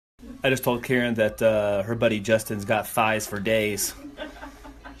I just told Karen that her buddy Justin's got thighs for days.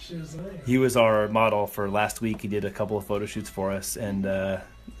 He was our model for last week. He did a couple of photo shoots for us, and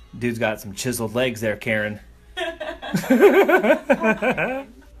dude's got some chiseled legs there, Karen.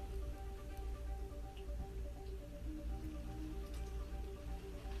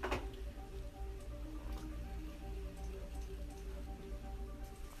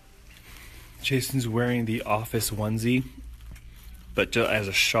 Jason's wearing the office onesie, but as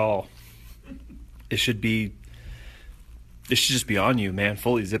a shawl. It should just be on you, man,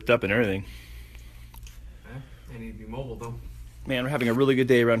 fully zipped up and everything. I need to be mobile though. Man, we're having a really good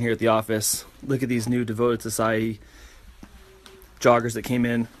day around here at the office. Look at these new Devoted Society joggers that came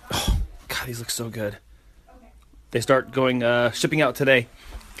in. Oh, God, these look so good. They start going shipping out today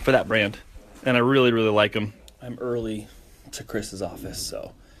for that brand, and I really, really like them. I'm early to Chris's office,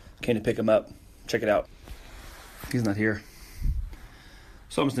 so came to pick him up. Check it out. He's not here,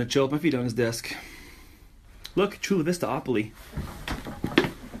 so I'm just gonna chill with my feet on his desk. Look, Chula Vista-opoly. So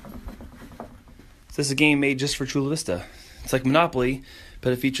this is a game made just for Chula Vista. It's like Monopoly,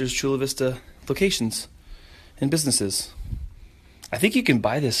 but it features Chula Vista locations and businesses. I think you can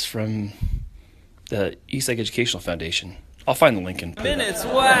buy this from the Eastlake Educational Foundation. I'll find the link and put Minutes,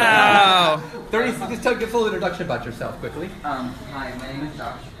 wow! 30, just give a full introduction about yourself quickly. Hi, my name is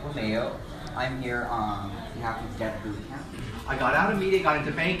Josh Mayo. I'm here on behalf of Debt Boot Camp. I got out of media, got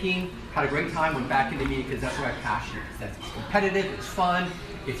into banking, had a great time, went back into media because that's where my passion is. That's competitive, it's fun.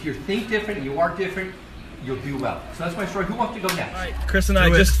 If you think different and you are different, you'll do well. So that's my story. Who wants to go next? All right, Chris and I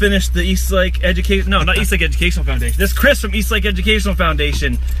just finished the Eastlake Education. No, not Eastlake Educational Foundation. This is Chris from Eastlake Educational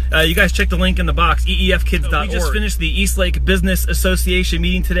Foundation. You guys check the link in the box, eefkids.org. We just finished the Eastlake Business Association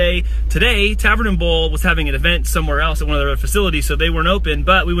meeting today. Today, Tavern and Bowl was having an event somewhere else at one of their facilities, so they weren't open,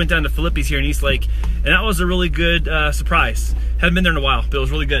 but we went down to Filippis here in Eastlake, and that was a really good surprise. Haven't been there in a while, but it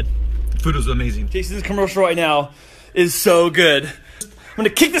was really good. The food was amazing. Jason's commercial right now is so good. I'm gonna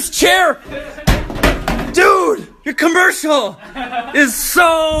kick this chair! Dude, your commercial is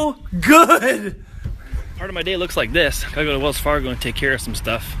so good. Part of my day looks like this. I gotta go to Wells Fargo and take care of some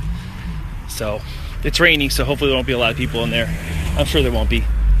stuff. So it's raining, so hopefully there won't be a lot of people in there. I'm sure there won't be.